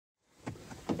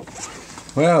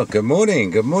Well, good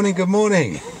morning, good morning, good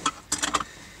morning.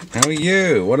 How are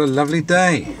you? What a lovely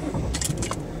day.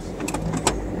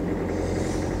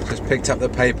 Just picked up the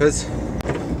papers.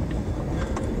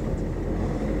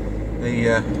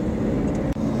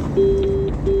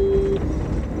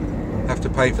 Have to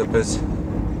pay for this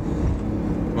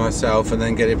myself and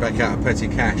then get it back out of petty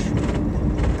cash.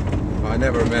 But I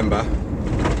never remember.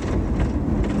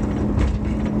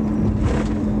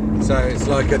 So it's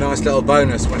like a nice little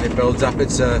bonus when it builds up.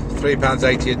 It's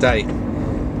 £3.80 a day.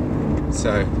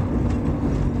 So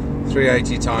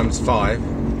 £3.80 times 5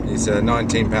 is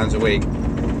 £19 a week.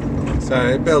 So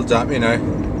it builds up, you know.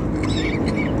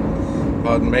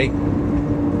 Pardon me.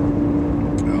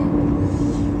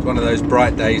 It's one of those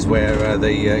bright days where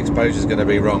the exposure is going to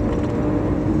be wrong.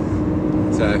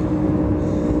 So,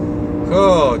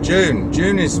 June.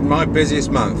 June is my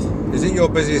busiest month. Is it your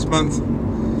busiest month?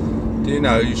 Do you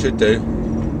know? You should do.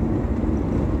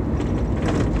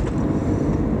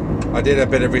 I did a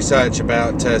bit of research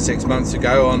about 6 months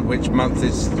ago on which month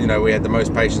is, we had the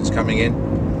most patients coming in.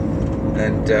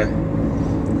 And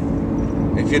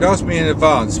if you'd asked me in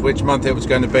advance which month it was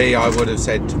going to be, I would have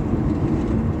said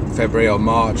February or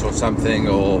March or something,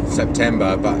 or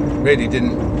September, but really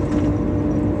didn't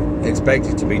expect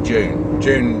it to be June.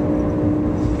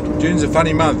 June's a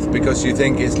funny month because you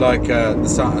think it's like a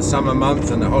summer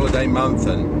month and a holiday month,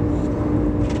 and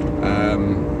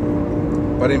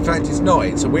but in fact it's not.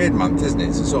 It's a weird month, isn't it?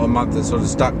 It's a sort of month that's sort of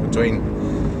stuck between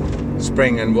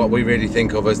spring and what we really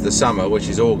think of as the summer, which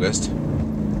is August.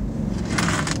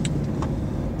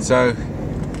 So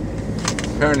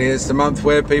apparently it's the month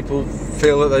where people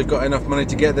feel that they've got enough money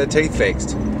to get their teeth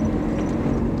fixed.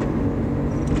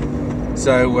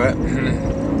 So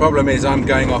problem is I'm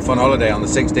going off on holiday on the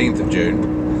 16th of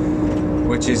June,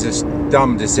 which is a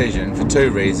dumb decision for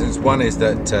two reasons. One is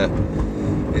that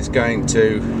it's going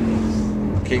to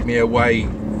keep me away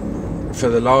for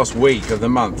the last week of the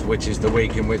month, which is the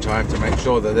week in which I have to make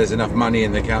sure that there's enough money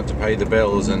in the account to pay the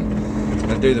bills and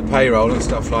do the payroll and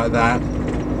stuff like that.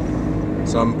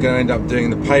 So I'm going to end up doing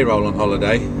the payroll on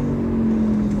holiday.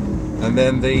 And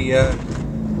then the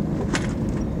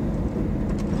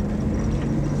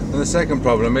second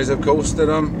problem is, of course, that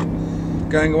I'm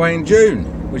going away in June,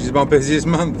 which is my busiest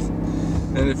month.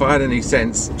 And if I had any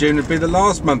sense, June would be the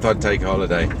last month I'd take a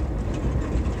holiday.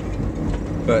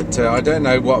 But I don't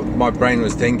know what my brain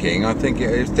was thinking. I think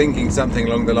it was thinking something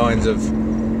along the lines of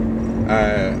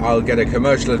I'll get a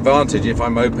commercial advantage if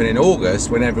I'm open in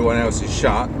August when everyone else is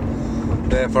shut.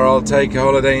 Therefore I'll take a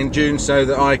holiday in June so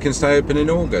that I can stay open in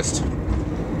August.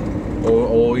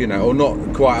 Or not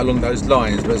quite along those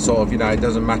lines, but sort of, it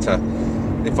doesn't matter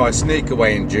if I sneak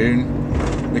away in June,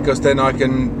 because then I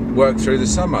can work through the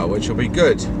summer, which will be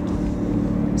good.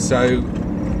 So,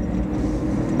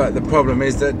 but the problem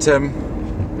is that,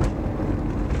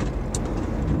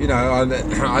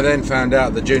 I then found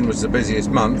out that June was the busiest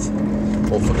month,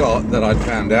 or forgot that I'd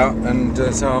found out, and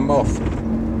so I'm off.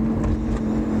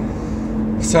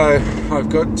 So I've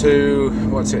got to,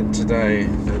 what's it today?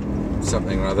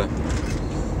 Something or other.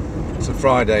 It's a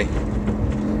Friday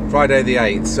the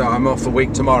 8th, so I'm off a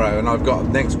week tomorrow, and I've got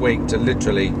next week to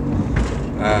literally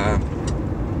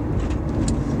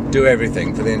do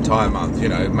everything for the entire month,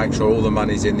 make sure all the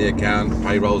money's in the account,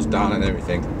 payroll's done and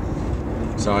everything,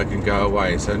 so I can go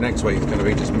away. So next week's going to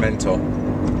be just mental.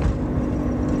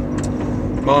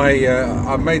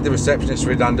 I've made the receptionist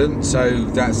redundant, so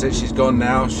that's it. She's gone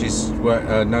now. She's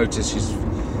noticed she's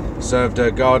served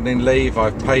her gardening leave.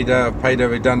 I've paid her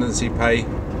redundancy pay.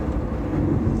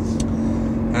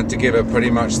 Had to give her pretty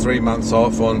much 3 months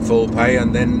off on full pay,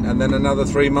 and then another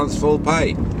 3 months full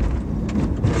pay.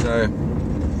 So,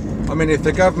 I mean, if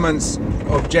the government's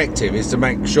objective is to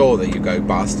make sure that you go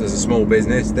bust as a small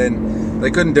business, then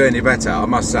they couldn't do any better. I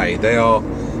must say they're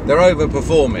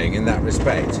overperforming in that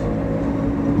respect.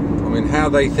 I mean, how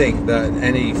they think that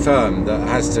any firm that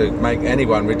has to make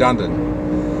anyone redundant,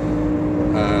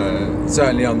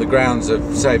 certainly on the grounds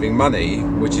of saving money,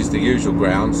 which is the usual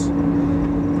grounds,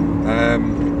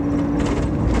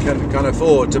 can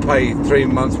afford to pay 3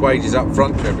 months' wages up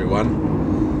front to everyone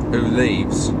who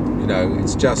leaves.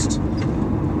 It's just,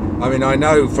 I mean, I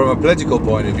know from a political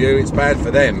point of view it's bad for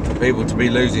them, for people to be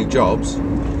losing jobs,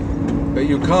 but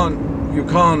you can't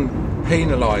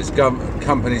penalise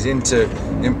companies into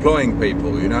employing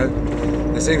people.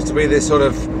 There seems to be this sort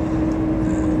of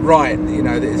right,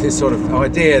 this sort of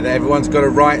idea that everyone's got a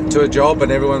right to a job,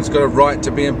 and everyone's got a right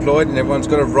to be employed, and everyone's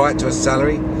got a right to a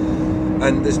salary,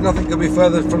 and there's nothing could be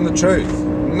further from the truth.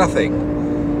 Nothing.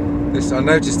 I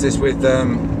noticed this with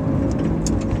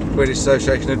British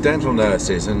Association of Dental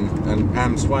Nurses and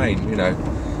Pam Swain.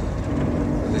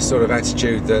 this sort of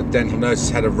attitude that dental nurses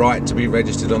had a right to be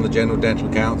registered on the General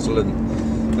Dental Council,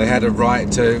 and they had a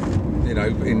right to, you know,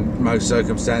 in most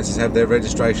circumstances have their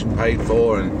registration paid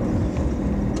for, and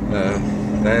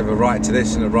they have a right to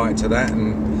this and a right to that,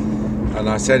 and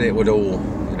I said it would all,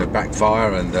 you know,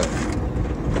 backfire, and that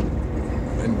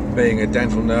being a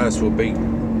dental nurse will be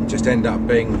just end up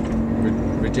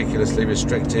being ridiculously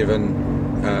restrictive and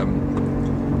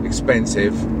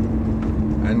expensive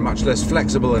and much less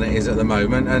flexible than it is at the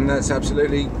moment, and that's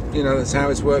absolutely, you know, that's how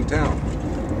it's worked out.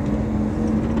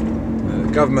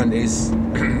 The government is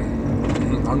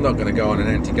I'm not going to go on an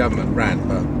anti-government rant,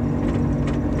 but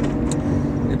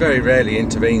it very rarely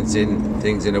intervenes in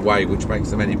things in a way which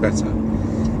makes them any better,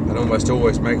 and almost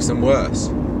always makes them worse.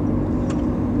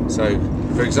 So,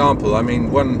 for example, I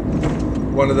mean,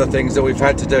 one of the things that we've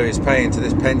had to do is pay into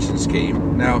this pension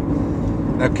scheme. Now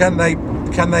can they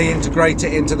integrate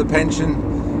it into the pension?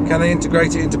 Can they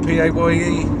integrate it into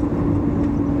PAYE?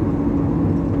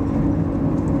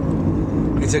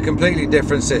 It's a completely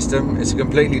different system. It's a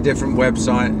completely different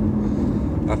website.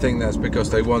 I think that's because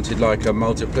they wanted like a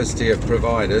multiplicity of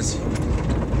providers,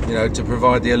 you know, to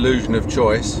provide the illusion of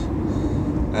choice.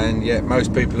 And yet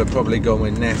most people have probably gone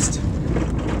with Nest.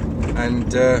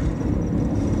 And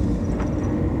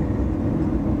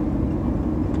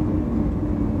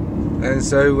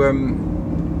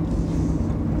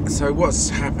so what's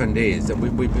happened is that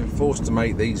we've been forced to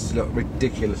make these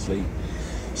ridiculously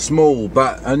small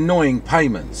but annoying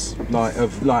payments, like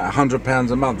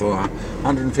 £100 a month or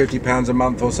 £150 a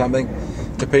month or something,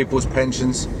 to people's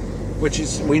pensions, which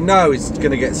is, we know is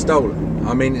going to get stolen.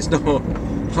 I mean, it's not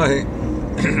like,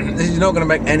 this is not going to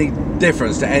make any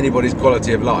difference to anybody's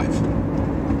quality of life.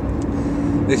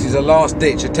 This is a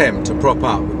last-ditch attempt to prop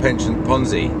up the pension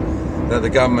Ponzi that the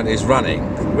government is running,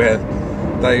 where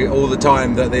they, all the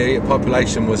time that the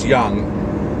population was young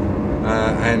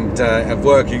and of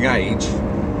working age,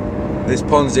 this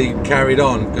Ponzi carried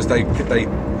on because they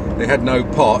had no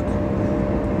pot,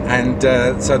 and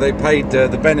so they paid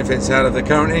the benefits out of the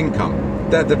current income.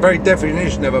 The very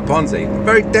definition of a Ponzi, the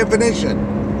very definition.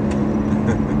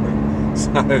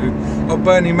 So,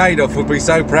 Bernie Madoff would be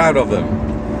so proud of them,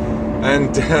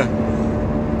 and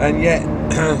yet,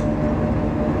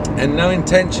 and no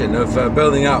intention of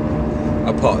building up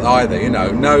a pot either. You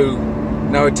know,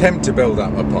 no attempt to build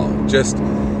up a pot, just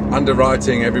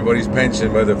underwriting everybody's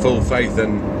pension with the full faith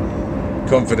and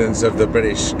confidence of the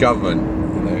British government.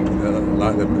 You know,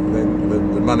 like the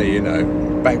money, you know,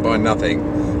 backed by nothing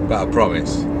but a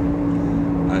promise,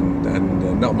 and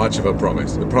not much of a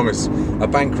promise. A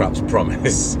bankrupt's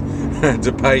promise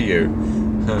to pay you.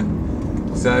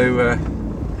 So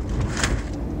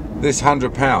this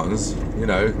 £100, you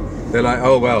know, they're like,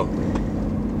 oh well,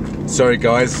 sorry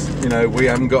guys, you know, we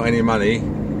haven't got any money,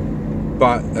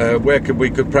 but we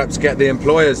could perhaps get the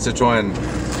employers to try and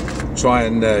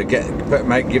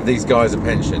give these guys a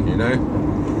pension, you know.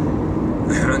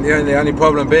 And the only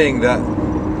problem being that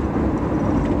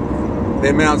the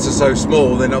amounts are so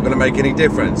small, they're not going to make any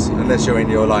difference unless you're in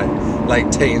your like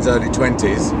late teens, early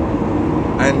 20s.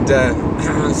 And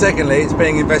secondly, it's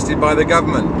being invested by the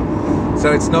government,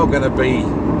 so it's not going to be,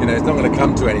 you know, it's not going to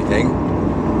come to anything.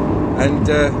 And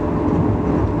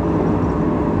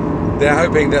they're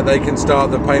hoping that they can start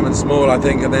the payments small, I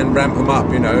think, and then ramp them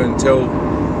up, you know, until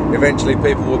eventually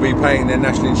people will be paying their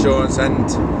national insurance, and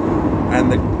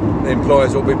the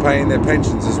employers will be paying their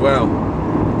pensions as well.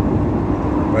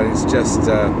 But it's just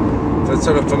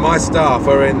for my staff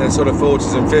who are in the sort of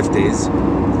 40s and 50s,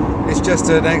 it's just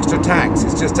an extra tax.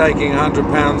 It's just taking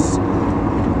 £100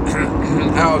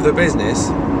 out of the business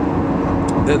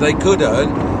that they could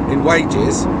earn in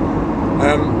wages,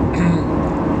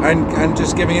 and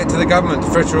just giving it to the government to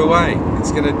fritter away.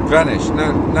 It's going to vanish.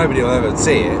 Nobody will ever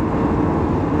see it,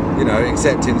 you know,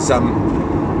 except in some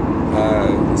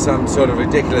sort of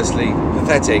ridiculously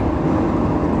pathetic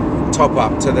top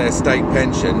up to their state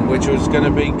pension, which was going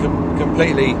to be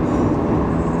completely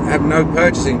have no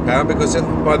purchasing power, because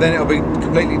by then it'll be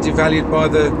completely devalued by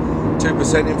the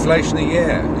 2% inflation a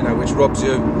year, you know, which robs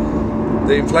you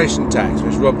the inflation tax,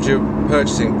 which robs your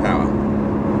purchasing power.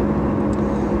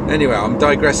 Anyway, I'm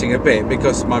digressing a bit,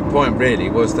 because my point really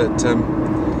was that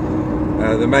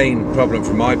the main problem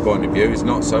from my point of view is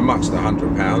not so much the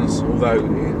 £100, although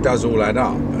it does all add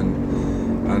up, and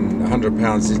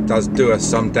 £100 does do us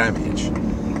some damage.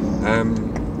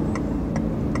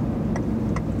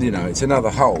 You know, it's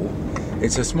another hole.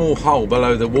 It's a small hole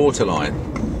below the waterline,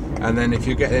 and then if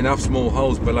you get enough small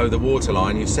holes below the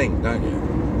waterline, you sink, don't you?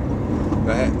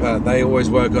 But they always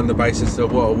work on the basis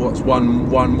of, well, what's one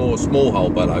more small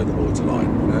hole below the waterline,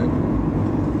 you know?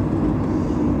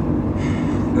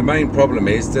 the main problem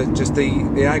is that just the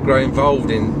aggro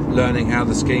involved in learning how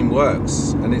the scheme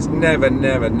works, and it's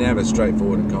never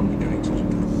straightforward and complicated.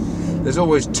 There's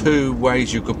always 2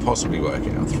 ways you could possibly work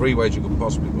it out, 3 ways you could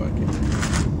possibly work it,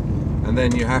 and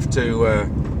then you have to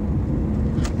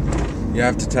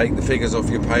take the figures off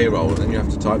your payroll, and then you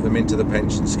have to type them into the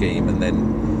pension scheme, and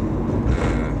then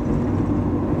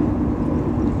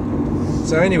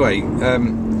so anyway,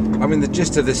 I mean, the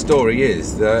gist of this story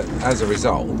is that as a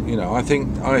result, you know, I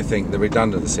think the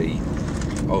redundancy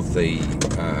of the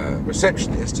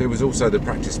receptionist, who was also the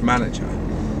practice manager,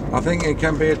 I think it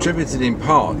can be attributed in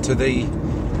part to the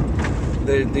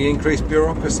increased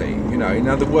bureaucracy. You know, in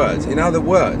other words,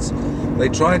 they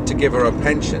tried to give her a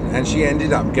pension, and she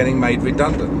ended up getting made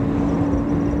redundant.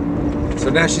 So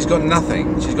now she's got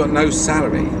nothing. She's got no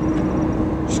salary.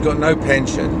 She's got no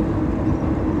pension,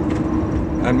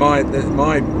 and my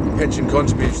pension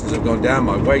contributions have gone down.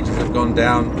 My wages have gone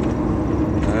down.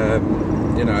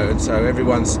 You know, and so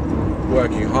everyone's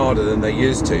working harder than they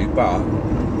used to. But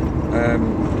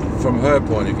from her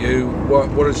point of view,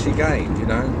 what has she gained? You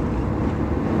know,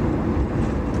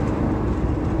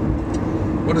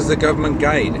 what does the government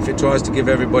gain if it tries to give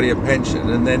everybody a pension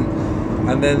and then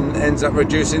ends up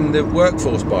reducing the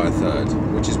workforce by a third,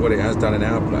 which is what it has done in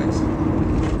our place?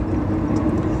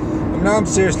 I mean, I'm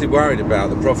seriously worried about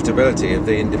the profitability of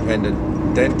the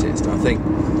independent dentist. I think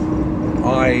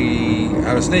I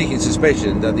have a sneaking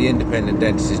suspicion that the independent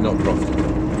dentist is not profitable.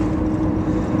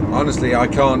 Honestly, I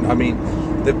can't. I mean,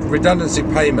 the redundancy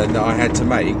payment that I had to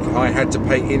make, I had to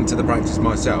pay into the practice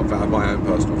myself out of my own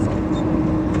personal funds,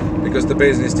 because the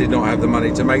business did not have the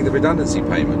money to make the redundancy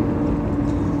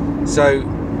payment. So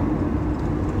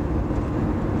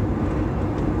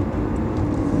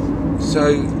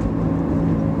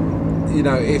you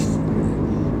know, if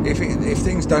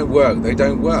things don't work, they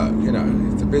don't work. You know,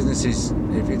 if the business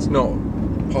if it's not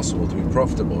possible to be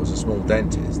profitable as a small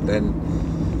dentist, then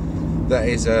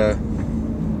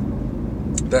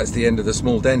that's the end of the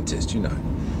small dentist. You know,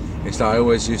 it's like I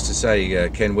always used to say,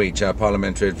 Ken Weech, our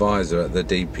parliamentary advisor at the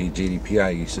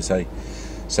GDPA, used to say,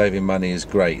 saving money is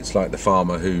great. It's like the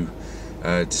farmer who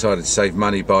decided to save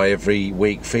money by every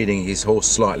week feeding his horse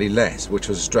slightly less, which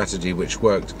was a strategy which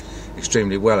worked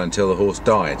extremely well until the horse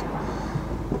died.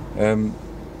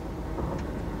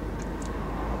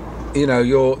 You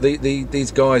know,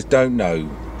 these guys don't know.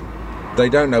 They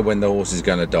don't know when the horse is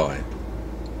going to die.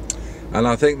 And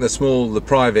I think the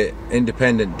private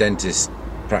independent dentist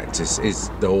practice is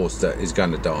the horse that is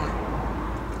going to die.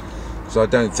 So I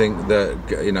don't think that,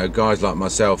 you know, guys like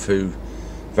myself who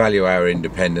value our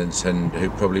independence and who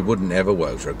probably wouldn't ever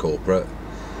work for a corporate,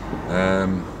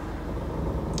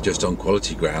 just on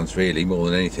quality grounds really more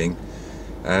than anything,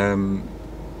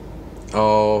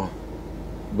 will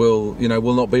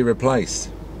not be replaced.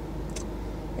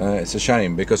 It's a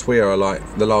shame, because we are like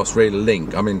the last real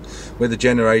link. I mean, we're the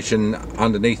generation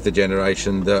underneath the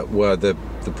generation that were the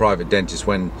private dentists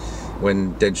when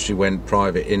dentistry went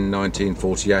private in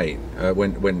 1948,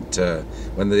 when the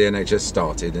NHS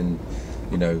started, and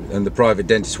you know, and the private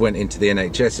dentists went into the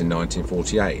NHS in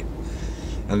 1948,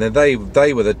 and then they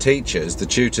were the teachers, the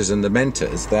tutors, and the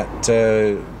mentors that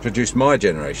produced my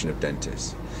generation of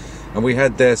dentists, and we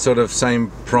had their sort of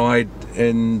same pride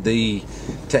in the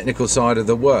technical side of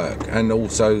the work, and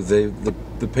also the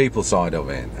people side of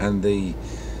it, and the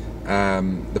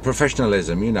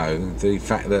professionalism. You know, the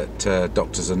fact that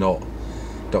doctors and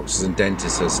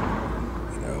dentists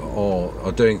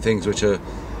are doing things which are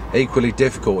equally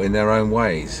difficult in their own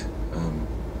ways,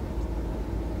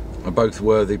 are both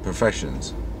worthy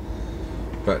professions.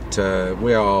 But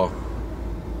we are.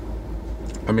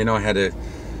 I mean, I had a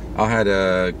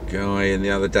guy in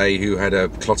the other day who had a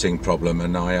clotting problem,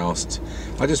 and I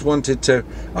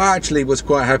actually was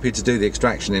quite happy to do the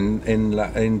extraction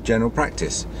in general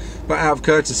practice, but out of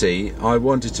courtesy I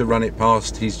wanted to run it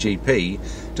past his GP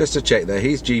just to check that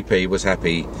his GP was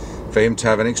happy for him to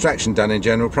have an extraction done in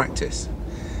general practice.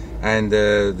 And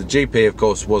the GP, of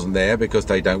course, wasn't there because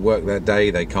they don't work that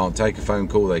day. They can't take a phone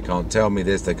call. They can't tell me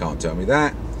this. They can't tell me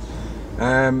that.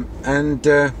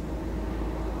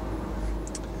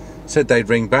 Said they'd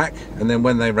ring back. And then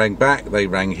when they rang back, they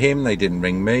rang him. They didn't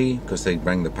ring me because they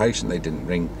rang the patient. They didn't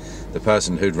ring the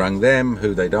person who'd rang them,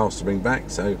 who they'd asked to ring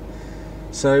back. So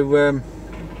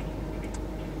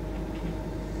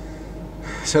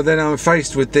then I'm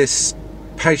faced with this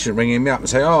patient ringing me up and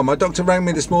say, "Oh, my doctor rang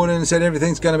me this morning and said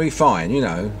everything's going to be fine. You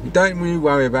know, don't really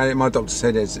worry about it. My doctor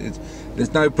said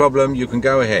there's no problem. You can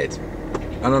go ahead."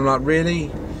 And I'm like,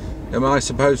 really? Am I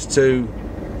supposed to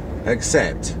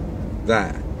accept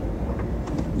that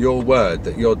your word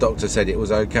that your doctor said it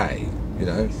was okay? You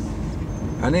know,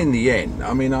 And in the end,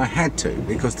 I mean, I had to,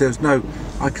 because there's no,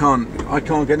 I can't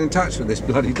get in touch with this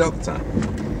bloody doctor.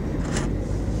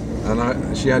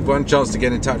 And she had one chance to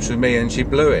get in touch with me, and she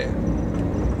blew it.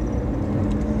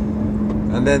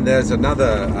 And then there's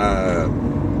another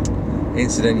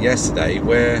incident yesterday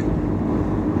where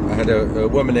I had a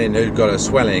woman in who'd got a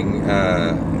swelling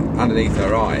underneath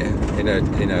her eye, in her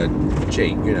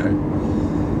cheek, you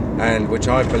know, and which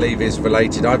I believe is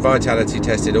related. I vitality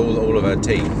tested all of her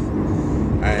teeth,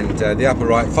 and the upper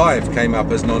right 5 came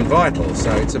up as non-vital,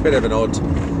 so it's a bit of an odd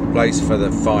place for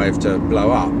the 5 to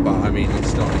blow up, but I mean,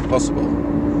 it's not impossible,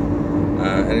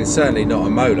 and it's certainly not a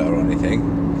molar or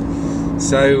anything.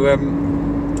 So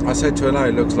I said to her, no,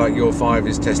 it looks like your 5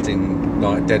 is testing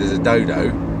like dead as a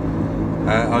dodo.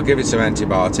 I'll give it some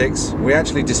antibiotics. We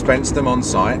actually dispensed them on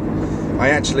site. I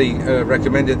actually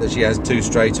recommended that she has 2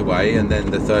 straight away, and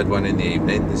then the 3rd one in the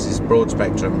evening. This is broad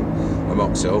spectrum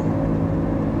amoxil.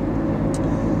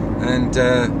 And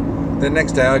the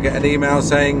next day I get an email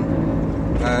saying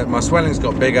my swelling's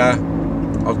got bigger,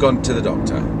 I've gone to the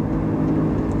doctor.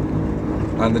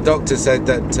 And the doctor said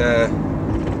that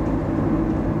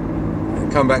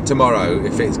come back tomorrow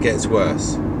if it gets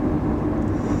worse.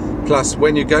 Plus,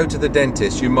 when you go to the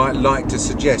dentist, you might like to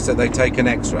suggest that they take an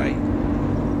x-ray.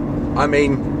 I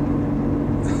mean,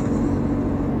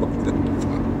 what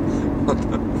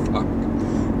the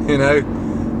fuck? You know?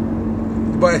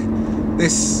 But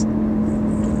this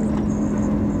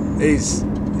is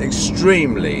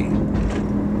extremely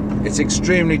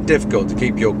difficult to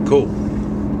keep your cool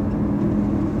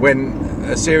when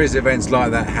a series of events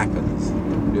like that happens.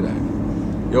 You know,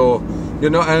 you're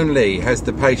not only has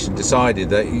the patient decided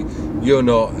that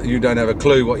you don't have a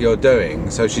clue what you're doing,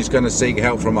 so she's going to seek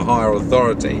help from a higher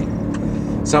authority,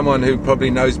 someone who probably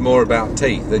knows more about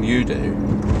teeth than you do,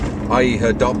 i.e.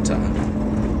 her doctor.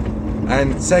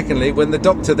 And secondly, when the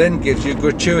doctor then gives you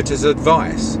gratuitous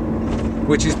advice,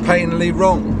 which is patently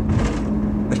wrong.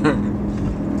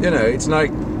 You know, it's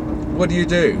like, what do?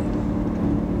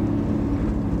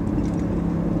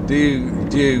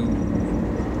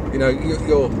 You know,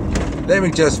 you're let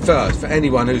me just first, for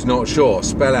anyone who's not sure,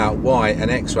 spell out why an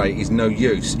x-ray is no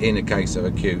use in a case of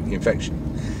acute infection.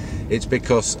 It's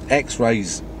because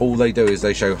x-rays, all they do is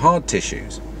they show hard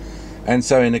tissues. And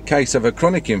so in a case of a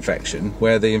chronic infection,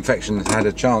 where the infection has had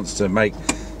a chance to make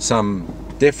some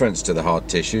difference to the hard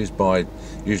tissues,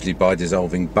 usually by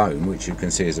dissolving bone, which you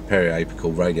can see as a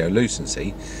periapical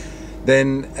radiolucency,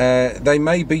 then they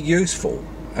may be useful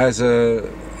as a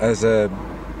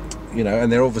you know,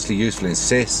 and they're obviously useful in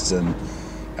cysts and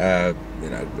you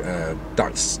know,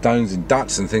 stones in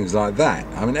ducts and things like that.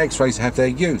 I mean, x-rays have their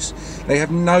use. They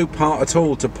have no part at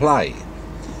all to play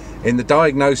in the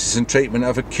diagnosis and treatment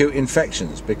of acute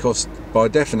infections, because by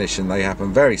definition they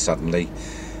happen very suddenly.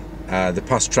 The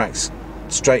pus tracks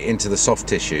straight into the soft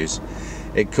tissues.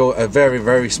 A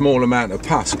very small amount of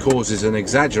pus causes an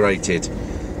exaggerated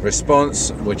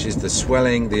response, which is the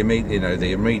swelling, the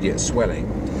immediate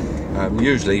swelling.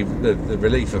 Usually the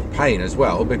relief of pain as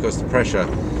well, because the pressure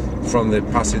from the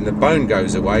pus in the bone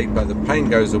goes away, but the pain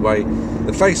goes away.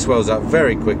 The face swells up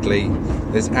very quickly.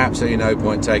 There's absolutely no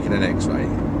point taking an x-ray.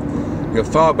 You're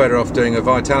far better off doing a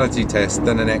vitality test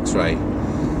than an x-ray.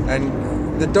 And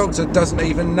the doctor doesn't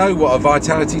even know what a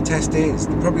vitality test is.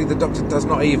 Probably the doctor does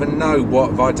not even know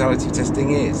what vitality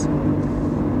testing is.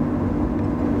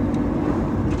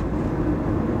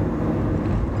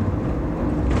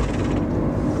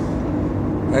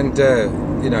 And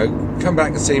you know, come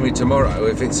back and see me tomorrow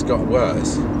if it's got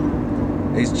worse.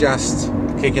 It's just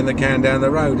kicking the can down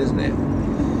the road, isn't it?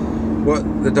 What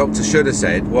the doctor should have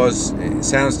said was, it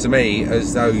sounds to me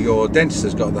as though your dentist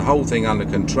has got the whole thing under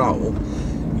control.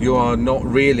 You're not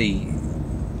really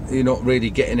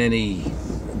getting any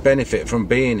benefit from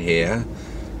being here,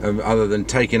 other than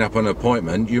taking up an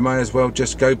appointment. You may as well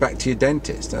just go back to your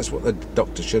dentist. That's what the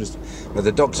doctor should have. But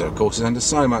the doctor, of course, is under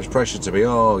so much pressure to be,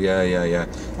 oh yeah,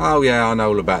 oh yeah, I know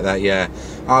all about that, yeah,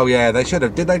 oh yeah, they should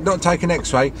have, did they not take an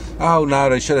x-ray? Oh no,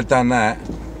 they should have done that.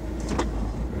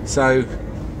 So,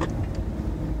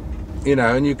 you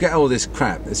know, and you get all this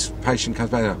crap. This patient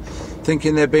comes back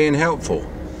thinking they're being helpful.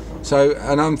 So,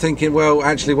 and I'm thinking, well,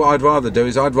 actually what I'd rather do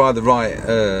is I'd rather write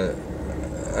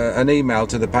an email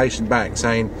to the patient back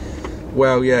saying,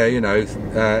 well, yeah, you know,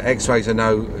 x-rays are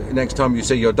no, next time you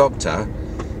see your doctor,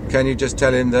 can you just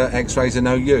tell him that x-rays are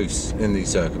no use in these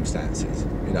circumstances,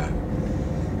 you know?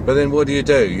 But then what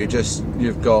do?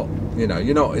 You've got, you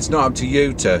know, it's not up to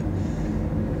you to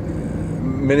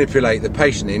manipulate the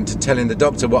patient into telling the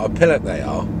doctor what a pillock they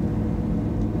are.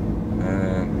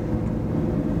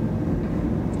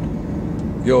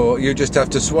 you just have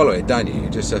to swallow it, don't you? You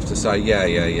just have to say,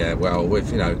 yeah. Well,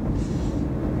 if you know,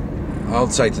 I'll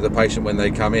say to the patient when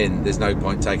they come in, there's no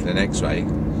point taking an X-ray.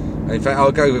 And in fact,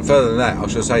 I'll go even further than that. I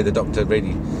shall say the doctor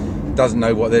really doesn't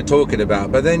know what they're talking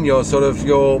about. But then you know,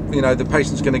 the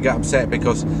patient's going to get upset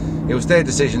because it was their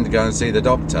decision to go and see the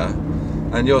doctor,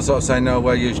 and you're sort of saying, no,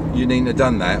 well, you needn't have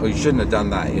done that, or you shouldn't have done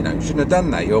that. You know, you shouldn't have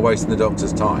done that. You're wasting the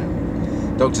doctor's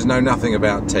time. Doctors know nothing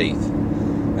about teeth.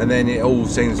 And then it all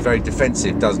seems very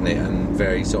defensive, doesn't it? And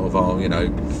very sort of, oh, you know,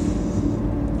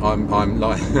 I'm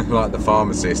like like the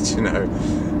pharmacist, you know.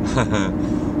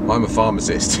 I'm a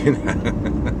pharmacist, you know.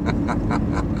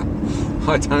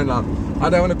 I don't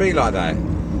want to be like that.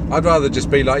 I'd rather just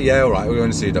be like, yeah, all right, we're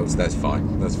going to see a doctor. That's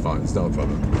fine. It's not a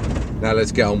problem. Now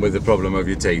let's get on with the problem of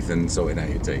your teeth and sorting out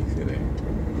your teeth, you know.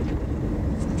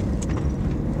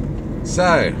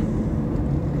 So,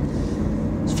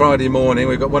 it's Friday morning.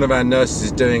 We've got one of our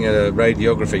nurses doing a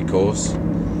radiography course.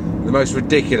 The most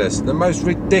ridiculous,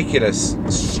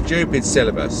 stupid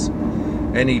syllabus.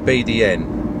 Any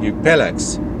BDN, you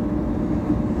Pillocks.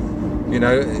 You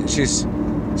know, she's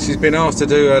been asked to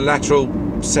do a lateral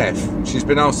ceph. She's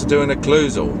been asked to do an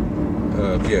occlusal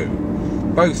view.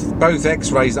 Both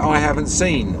X-rays that I haven't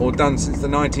seen or done since the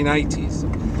 1980s.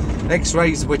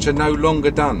 X-rays which are no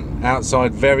longer done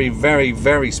outside very, very,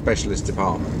 very specialist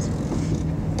departments.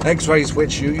 X-rays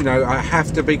which you know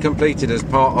have to be completed as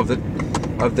part of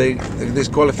this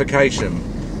qualification,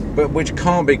 but which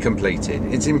can't be completed.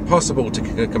 It's impossible to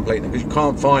complete them because you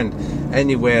can't find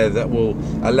anywhere that will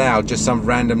allow just some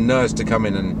random nurse to come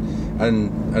in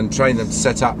and train them to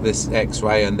set up this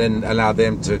X-ray and then allow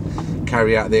them to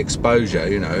carry out the exposure,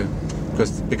 you know,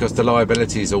 because the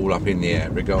liability is all up in the air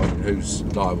regarding who's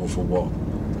liable for what.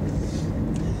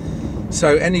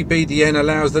 So any BDN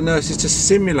allows the nurses to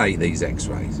simulate these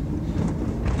X-rays.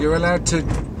 You're allowed to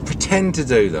pretend to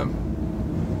do them,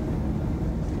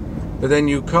 but then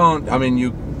you can't. I mean,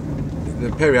 the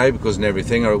periapicals and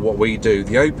everything are what we do.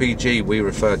 The OPG we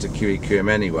refer to QEQM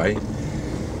anyway.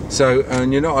 So,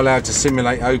 and you're not allowed to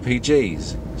simulate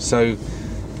OPGs. So,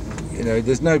 you know,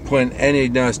 there's no point any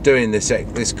nurse doing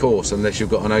this course unless you've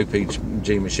got an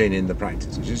OPG machine in the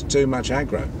practice. It's just too much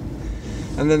aggro.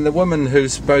 And then the woman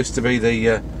who's supposed to be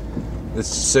the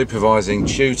supervising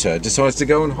tutor decides to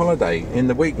go on holiday in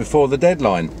the week before the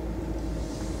deadline.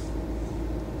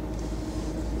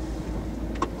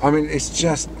 I mean, it's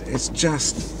just,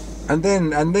 and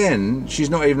then she's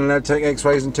not even allowed to take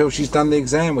X-rays until she's done the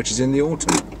exam, which is in the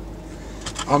autumn.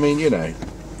 I mean, you know,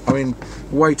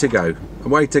 way to go,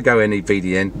 any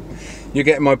BDN. You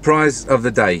get my prize of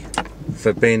the day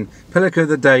for being Pillock of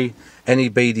the day, any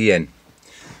BDN.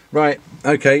 Right,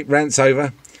 okay, rant's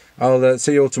over. I'll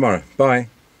see you all tomorrow. Bye.